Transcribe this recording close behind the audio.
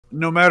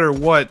no matter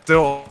what,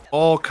 they'll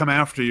all come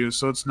after you,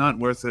 so it's not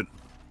worth it.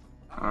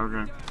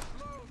 Okay.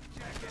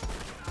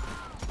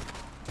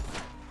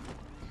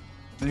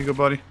 There you go,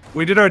 buddy.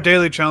 We did our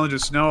daily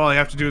challenges. Now all I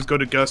have to do is go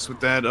to Gus with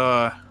that,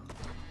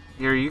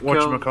 Here, you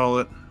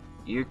whatchamacallit.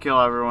 You kill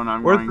everyone,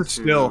 I'm Where's going the to...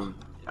 still?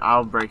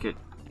 I'll break it.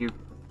 You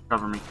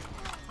cover me.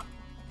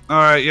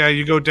 Alright, yeah,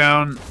 you go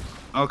down.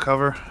 I'll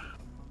cover.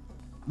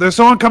 There's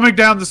someone coming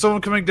down,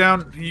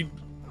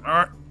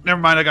 Alright,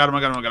 never mind, I got him.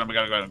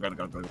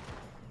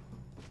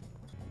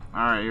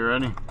 Alright, you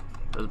ready?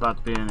 There's about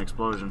to be an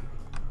explosion.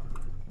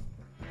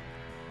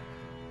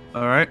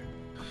 Alright.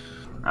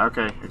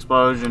 Okay,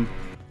 explosion.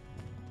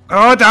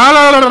 Oh,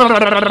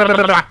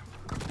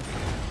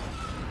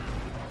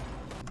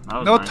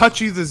 no nice.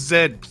 touchy the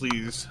Xedd,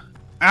 please.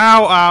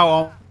 Ow,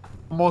 ow,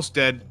 almost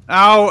dead.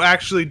 Ow,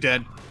 actually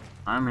dead.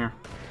 I'm here.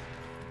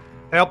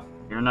 Help.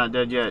 You're not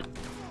dead yet.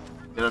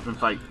 Get up and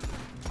fight.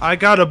 I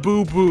got a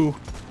boo-boo.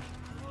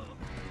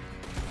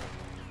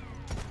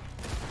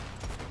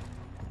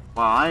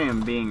 Wow, I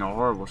am being a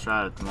horrible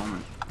shot at the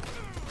moment.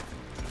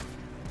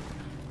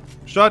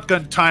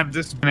 Shotgun time,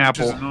 this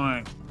apple is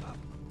annoying.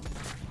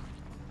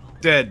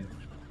 Dead.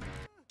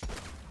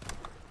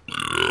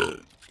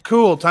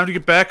 Cool, time to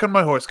get back on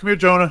my horse. Come here,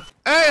 Jonah.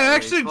 Hey, I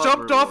actually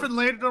jumped off and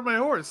landed on my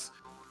horse.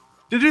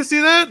 Did you see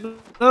that?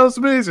 That was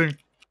amazing.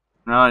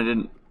 No, I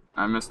didn't.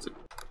 I missed it.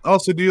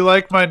 Also, do you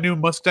like my new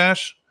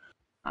mustache?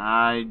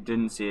 I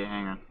didn't see it.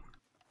 Hang on.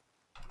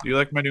 Do you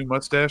like my new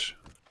mustache?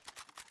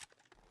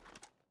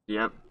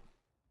 Yep.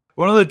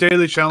 One of the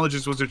daily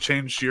challenges was to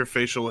change your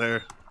facial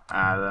hair.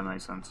 Ah, that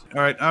makes sense.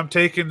 Alright, I'm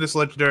taking this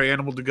legendary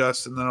animal to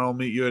Gus, and then I'll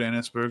meet you at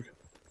Annisburg.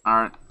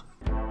 Alright.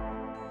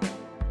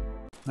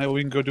 Hey,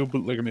 we can go do a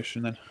bootlegger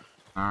mission then.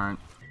 Alright.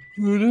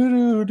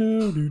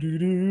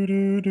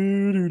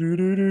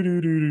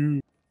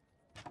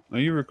 Are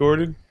you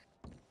recording?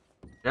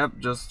 Yep,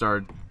 just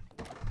started.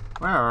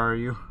 Where are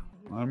you?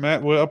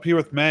 We're up here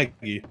with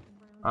Maggie.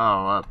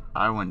 Oh, up.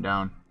 I went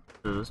down.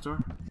 Through this door?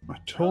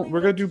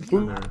 We're gonna do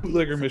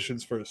bootlegger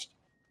missions first.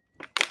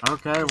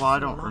 Okay, well I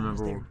don't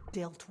remember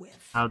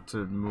how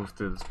to move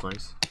through this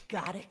place.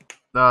 Got it.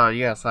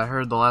 Yes, I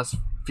heard the last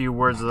few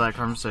words of that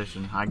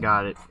conversation. I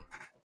got it.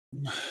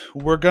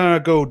 We're gonna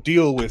go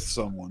deal with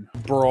someone.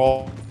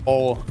 Brawl.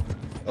 Oh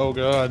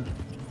god.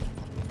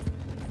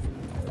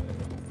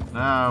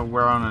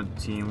 We're on a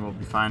team. We'll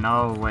be fine.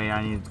 Oh, wait,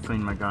 I need to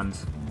clean my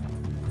guns.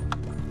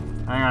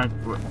 Hang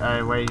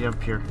on. Wait,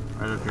 up here.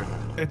 Right up here.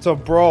 It's a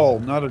brawl,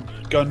 not a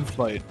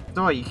gunfight.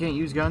 So what, you can't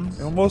use guns?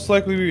 It'll most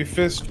likely be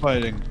fist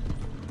fighting.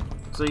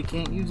 So you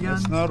can't use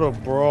guns? That's not what a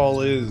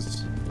brawl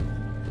is.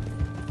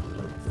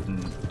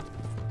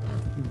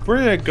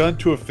 Bring a gun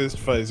to a fist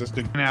fight is just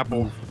an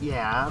apple.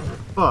 Yeah,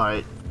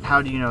 but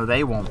how do you know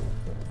they won't?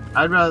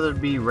 I'd rather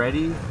be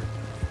ready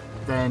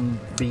than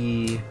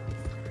be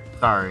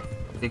sorry.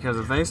 Because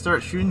if they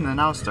start shooting, then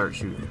I'll start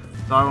shooting.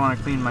 So I want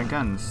to clean my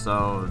guns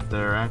so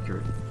they're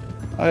accurate.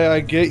 I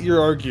get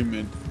your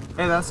argument.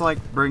 Hey, that's like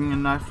bringing a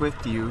knife with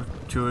you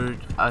to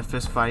a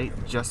fist fight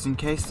just in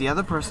case the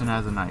other person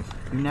has a knife.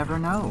 You never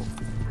know.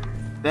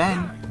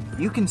 Then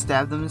you can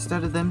stab them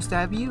instead of them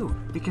stab you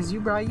because you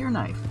brought your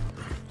knife.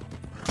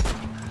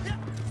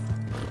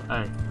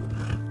 Hey.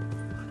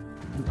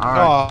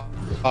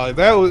 Alright.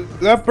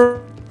 That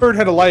bird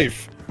had a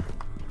life.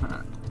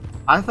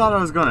 I thought I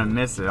was gonna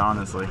miss it,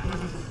 honestly.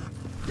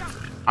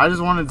 I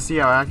just wanted to see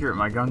how accurate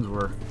my guns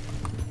were.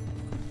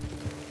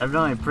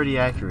 Evidently pretty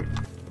accurate.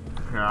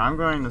 Here, I'm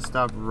going to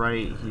stop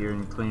right here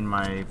and clean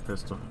my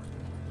pistol.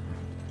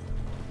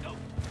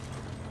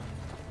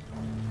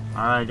 Alright,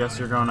 I guess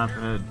you're going up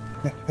ahead.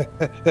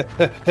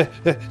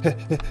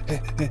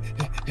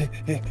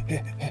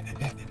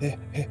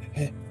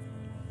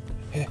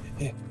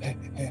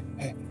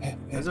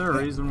 Is there a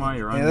reason why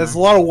you're running? Yeah, there's a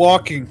lot of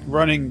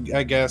running,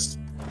 I guess.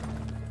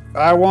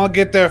 I want to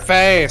get there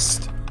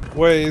fast.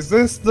 Wait, is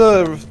this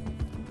the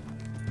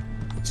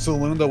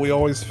saloon that we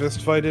always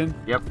fist fight in?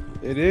 Yep.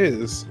 It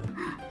is.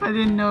 I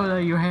didn't know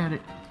that you had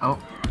it. Oh.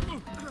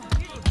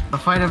 The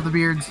fight of the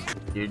beards.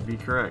 You'd be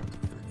correct.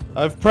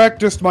 I've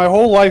practiced my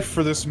whole life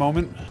for this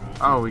moment.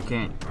 Oh, we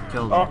can't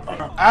kill them.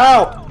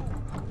 Ow!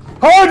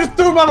 Oh, I just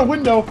threw him out a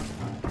window!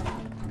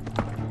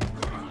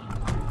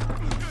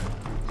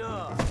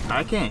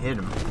 I can't hit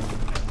them.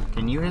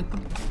 Can you hit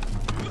them?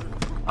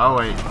 Oh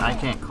wait, I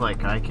can't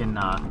click. I can't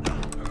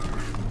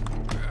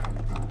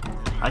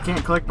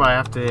click, but I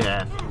have to hit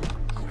F.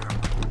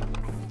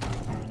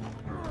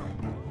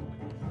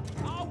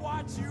 I'll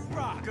watch you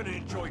rock. Gonna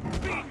enjoy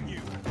beating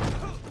you.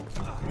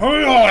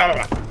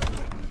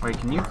 Wait,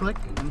 can you click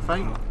and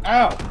fight?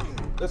 Ow!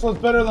 This one's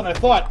better than I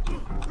thought.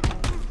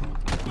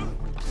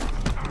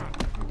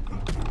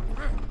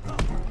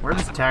 We're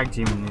just tag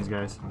teaming these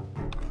guys.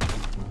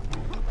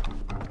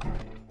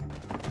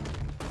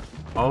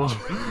 Oh,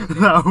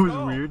 that was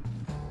weird.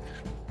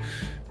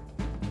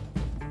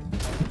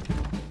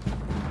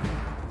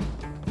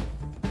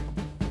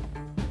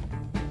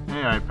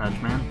 Hey, Eye Patch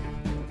Man.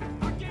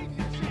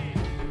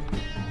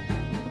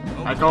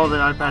 I called it,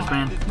 Eye Patch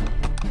Man.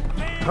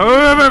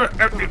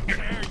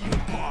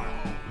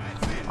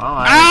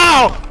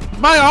 Ow!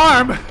 My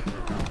arm!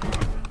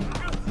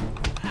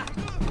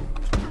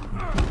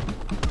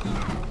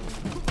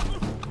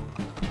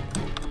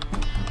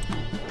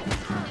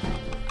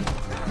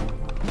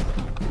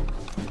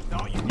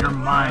 You're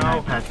mine,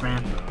 eye patch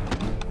man.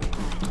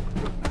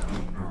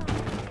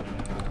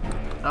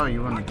 Oh,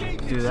 you want to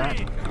do that?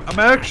 I'm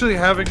actually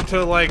having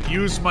to, like,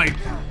 use my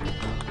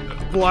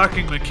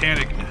blocking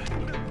mechanic.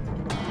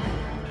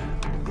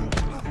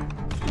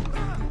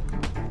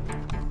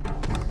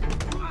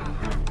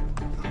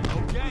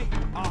 Okay,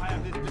 I'll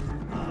have this.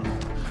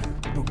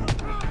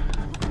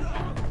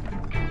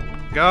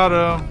 Got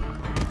him.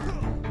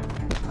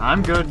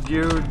 I'm good,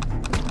 you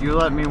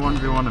let me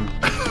 1v1 him.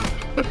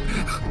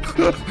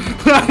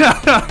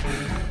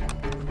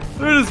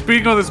 They're just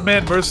beating on this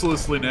man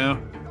mercilessly now.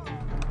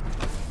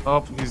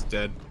 Oh, he's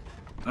dead.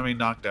 I mean,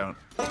 knocked out.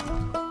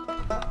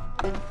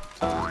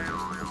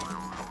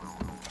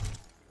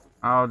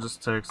 I'll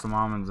just take some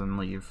almonds and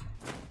leave.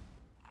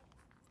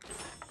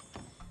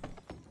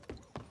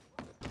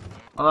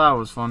 Oh, that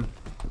was fun.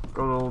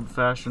 Good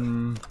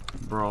old-fashioned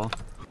brawl.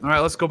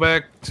 Alright, let's go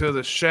back to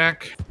the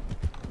shack.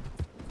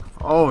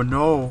 Oh,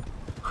 no.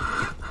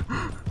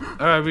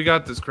 Alright, we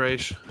got this,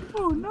 Crash.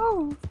 Oh,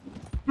 no.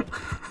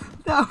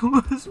 That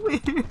was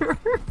weird.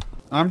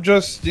 I'm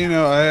just, you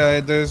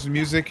know, there's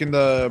music in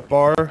the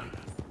bar.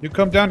 You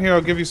come down here,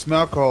 I'll give you some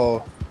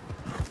alcohol.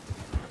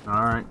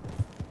 Alright.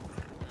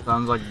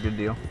 Sounds like a good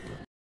deal.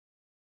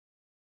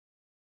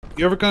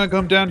 You ever gonna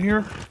come down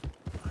here?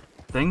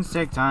 Things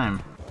take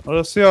time. Well,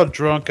 let's see how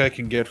drunk I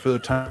can get for the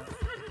time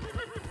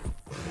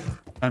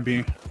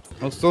being.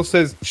 Well, it still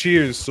says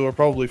cheers, so we're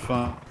probably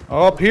fine.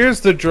 Oh,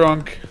 here's the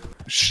drunk.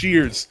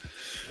 Shears.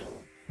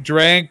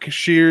 Drank,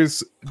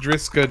 shears,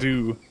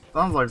 driskadoo.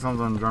 Sounds like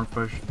something a drunk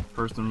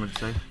person would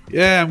say.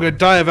 Yeah, I'm gonna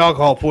die of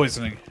alcohol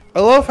poisoning. I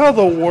love how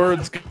the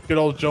words get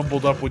all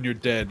jumbled up when you're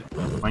dead.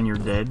 When you're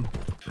dead?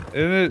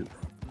 Isn't it?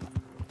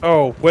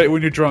 Oh, wait,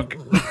 when you're drunk.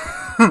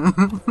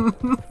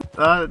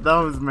 That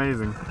was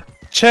amazing.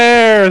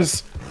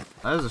 Chairs!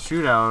 There's a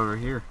shootout over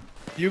here.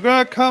 You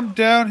gonna come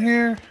down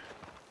here?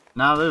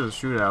 Now there's a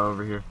shootout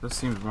over here. This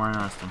seems more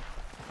interesting.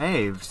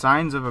 Hey,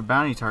 signs of a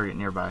bounty target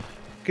nearby.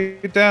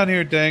 Get down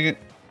here, dang it.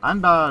 I'm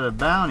about a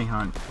bounty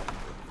hunt.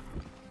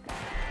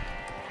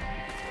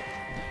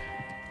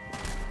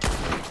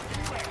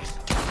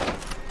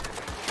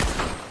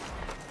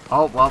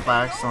 Oh, well,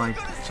 I accidentally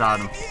shot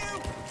him.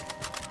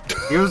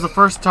 He was the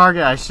first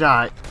target I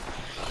shot.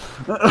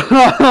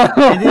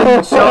 It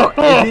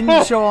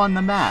didn't show on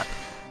the map.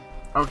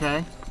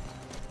 Okay?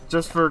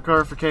 Just for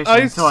clarification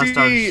until I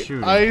started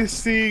shooting. I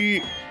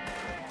see...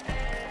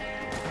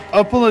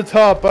 Up on the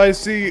top, I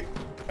see...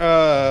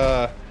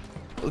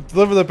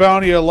 Deliver the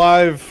bounty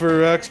alive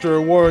for extra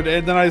reward,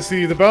 and then I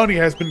see the bounty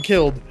has been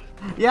killed.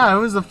 Yeah, it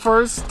was the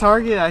first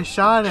target I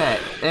shot at,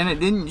 and it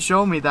didn't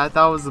show me that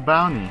was the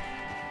bounty.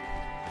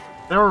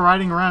 They were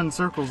riding around in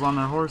circles on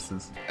their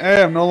horses.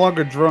 Hey, I'm no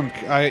longer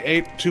drunk. I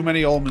ate too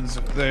many almonds.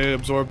 They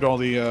absorbed all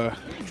the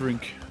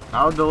drink.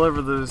 I'll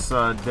deliver this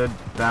dead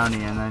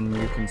bounty, and then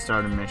you can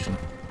start a mission.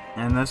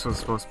 And this was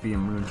supposed to be a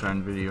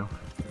Moonshine video.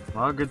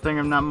 Well, good thing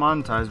I'm not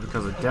monetized,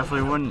 because I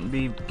definitely wouldn't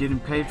be getting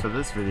paid for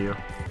this video.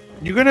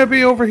 You gonna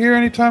be over here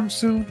anytime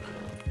soon?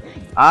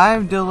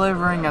 I'm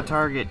delivering a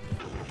target.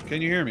 Can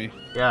you hear me?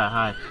 Yeah,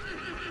 hi.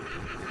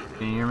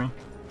 Can you hear me?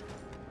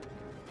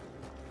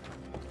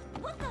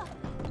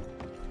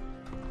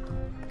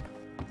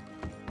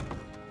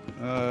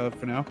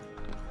 For now.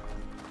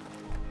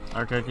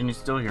 Okay, can you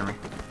still hear me?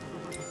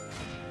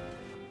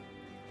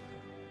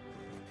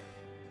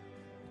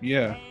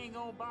 Yeah. Ain't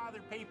gonna bother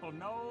people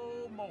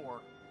no more.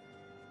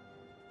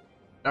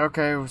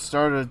 Okay, we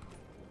started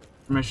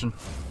mission.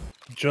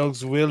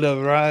 Jugs will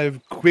arrive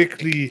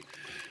quickly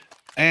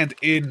and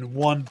in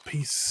one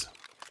piece.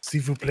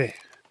 S'il vous plaît.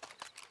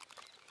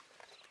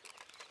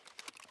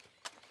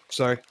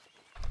 Sorry.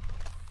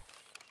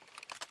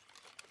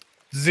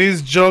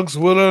 These jugs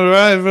will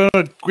arrive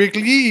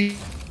quickly.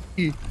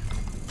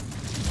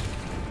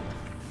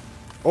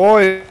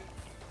 Oi!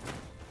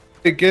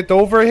 Get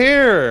over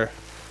here!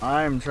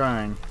 I'm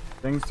trying.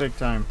 Things take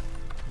time.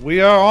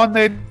 We are on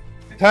the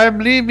time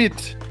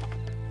limit.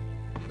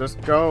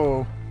 Just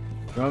go.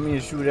 You want me to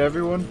shoot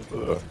everyone?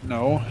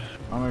 No.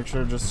 I'll make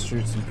sure to just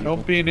shoot some people.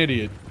 Don't be an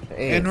idiot.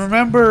 Hey, And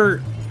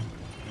remember,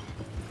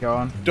 go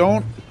on.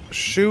 don't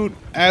shoot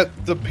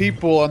at the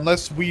people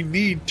unless we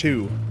need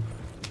to.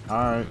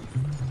 Alright.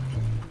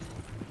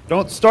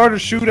 Don't start a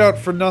shootout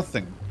for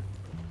nothing.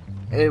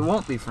 It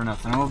won't be for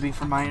nothing. It will be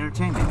for my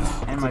entertainment.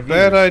 And my viewers.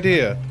 Bad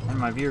idea. And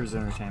my viewers'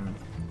 entertainment.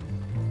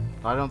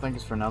 I don't think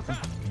it's for nothing.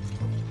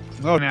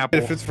 No,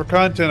 if it's for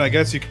content, I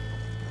guess you can.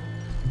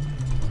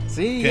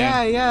 See?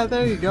 Okay. Yeah,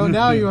 there you go.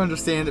 Now you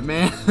understand it,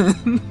 man.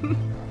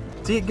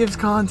 See, it gives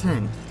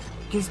content.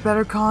 It gives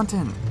better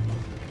content.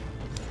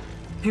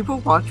 People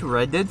watch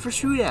Red Dead for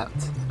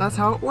shootouts. That's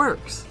how it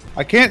works.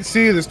 I can't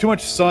see. There's too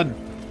much sun.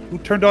 Who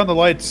turned on the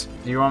lights?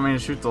 Do you want me to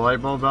shoot the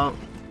light bulb out?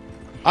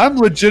 I'm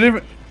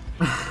legitimate.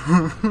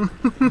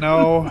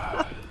 No.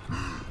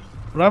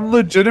 But I'm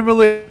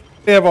legitimately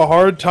have a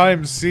hard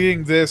time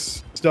seeing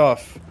this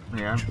stuff.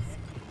 Yeah.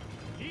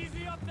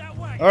 Easy up that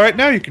way. Alright,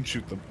 now you can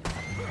shoot them.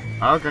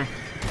 Okay.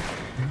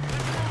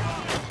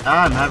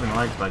 Ah, I'm having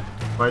leg spike.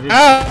 But I didn't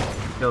Ow!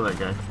 kill that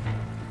guy.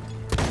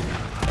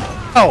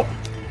 Oh!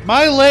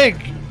 My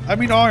leg! I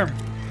mean arm.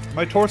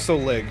 My torso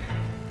leg.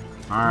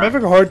 I'm Alright.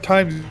 having a hard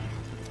time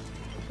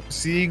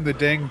seeing the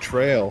dang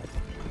trail.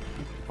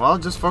 Well,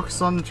 just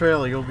focus on the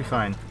trail, you'll be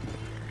fine.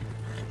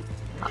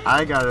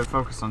 I gotta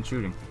focus on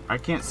shooting. I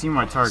can't see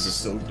my target.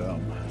 So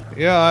dumb.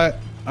 Yeah,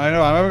 I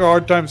know. I'm having a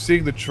hard time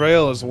seeing the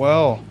trail as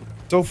well.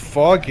 So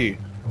foggy.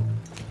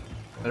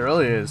 It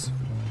really is.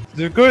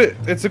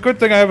 It's a good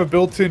thing I have a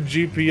built-in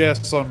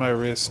GPS on my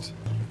wrist.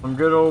 Some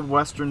good old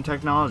Western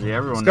technology.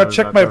 Everyone Just gotta knows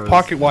check that my there was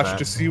pocket watch that.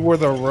 to see where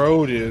the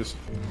road is.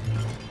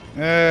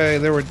 Hey,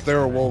 there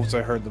were wolves.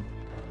 I heard them.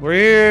 We're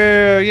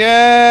here,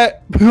 yeah.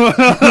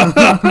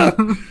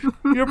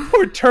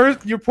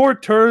 your poor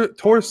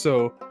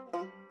torso.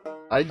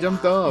 I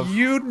jumped off.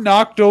 You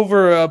knocked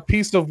over a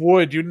piece of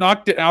wood. You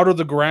knocked it out of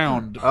the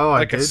ground. Oh, I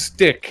like a did?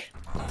 stick.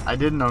 I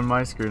didn't on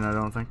my screen, I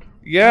don't think.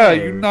 Yeah,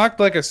 Hey. you knocked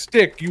like a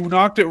stick. You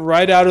knocked it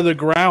right out of the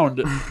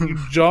ground. You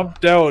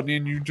jumped out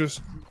and you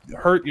just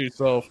hurt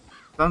yourself.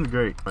 Sounds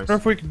great. I wonder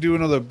if we can do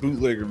another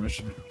bootlegger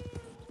mission.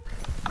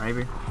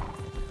 Maybe.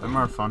 They're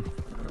more fun.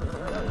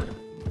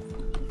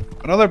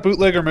 Another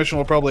bootlegger mission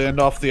will probably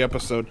end off the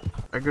episode.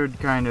 A good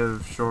kind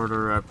of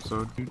shorter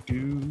episode.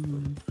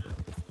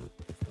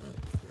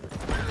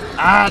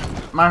 Ah!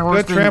 My I'm horse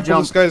gonna didn't trample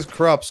jump. this guy's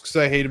crops because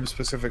I hate him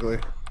specifically.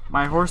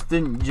 My horse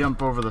didn't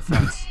jump over the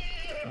fence.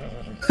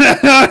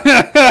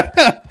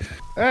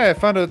 Hey, I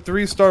found a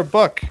 3-star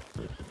buck.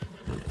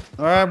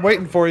 Alright, I'm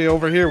waiting for you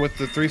over here with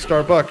the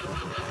 3-star buck.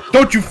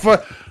 Don't you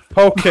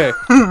Okay.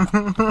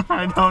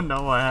 I don't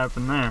know what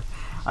happened there.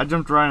 I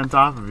jumped right on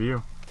top of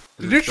you.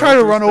 Did you try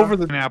to run over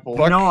the apple?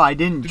 Buck? No, I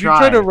didn't Did try. you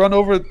try to run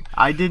over...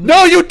 I didn't.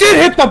 No, you did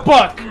hit the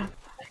buck!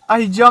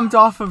 I jumped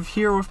off of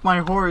here with my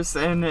horse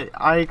and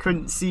I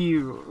couldn't see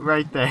you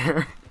right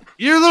there.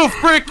 You little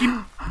frick!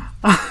 You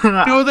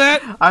know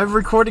that? I'm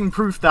recording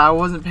proof that I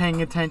wasn't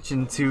paying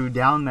attention to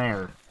down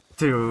there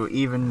to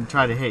even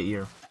try to hit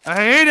you. I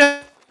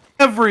hate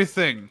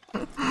everything.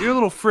 You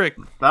little frick.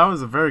 That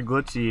was a very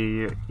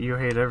glitchy, you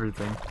hate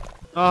everything.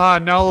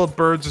 Now all the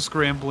birds are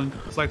scrambling.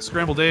 It's like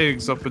scrambled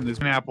eggs up in this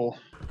apple.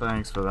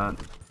 Thanks for that.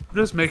 I'm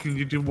just making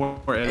you do more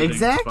editing. It's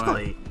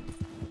Exactly.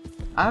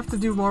 I have to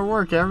do more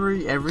work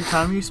every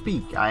time you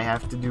speak. I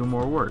have to do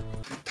more work.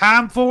 fine.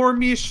 Time for a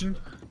mission.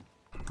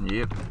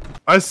 Yep.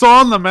 I saw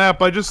on the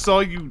map, I just saw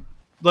you,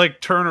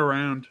 like, turn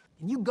around.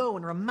 And you go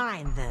and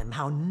remind them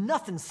how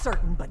nothing's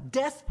certain but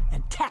death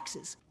and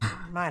taxes.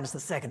 Minus the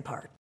second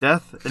part.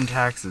 Death and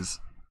taxes.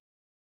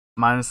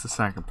 Minus the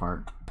second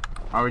part.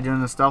 Are we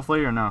doing this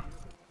stealthily or no?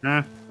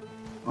 Eh.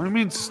 What do you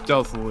mean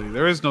stealthily?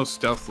 There is no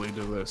stealthily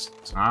to this.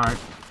 Alright.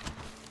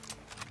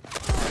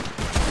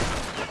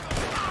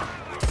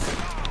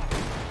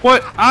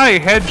 What? I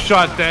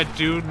headshot that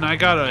dude and I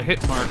got a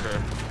hit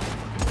marker.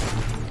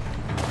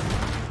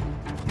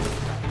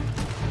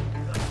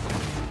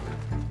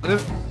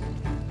 This is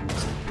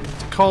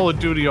Call of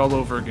Duty all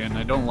over again.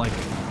 I don't like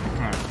it.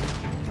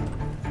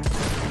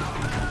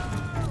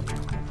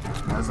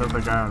 Let's set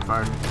the guy on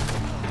fire.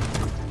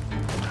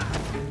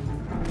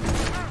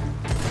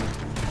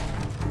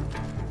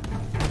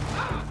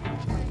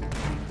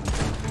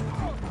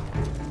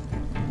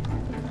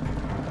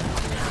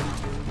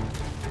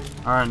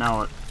 Alright, now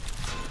what?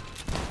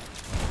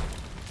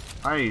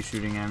 Why are you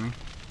shooting at me?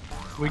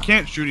 We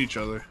can't shoot each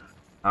other.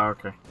 Oh,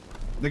 okay.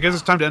 I guess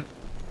it's time to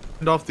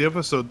end off the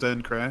episode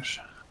then, Crash.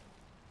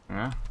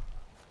 Yeah.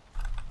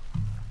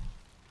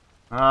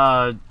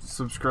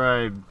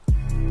 Subscribe.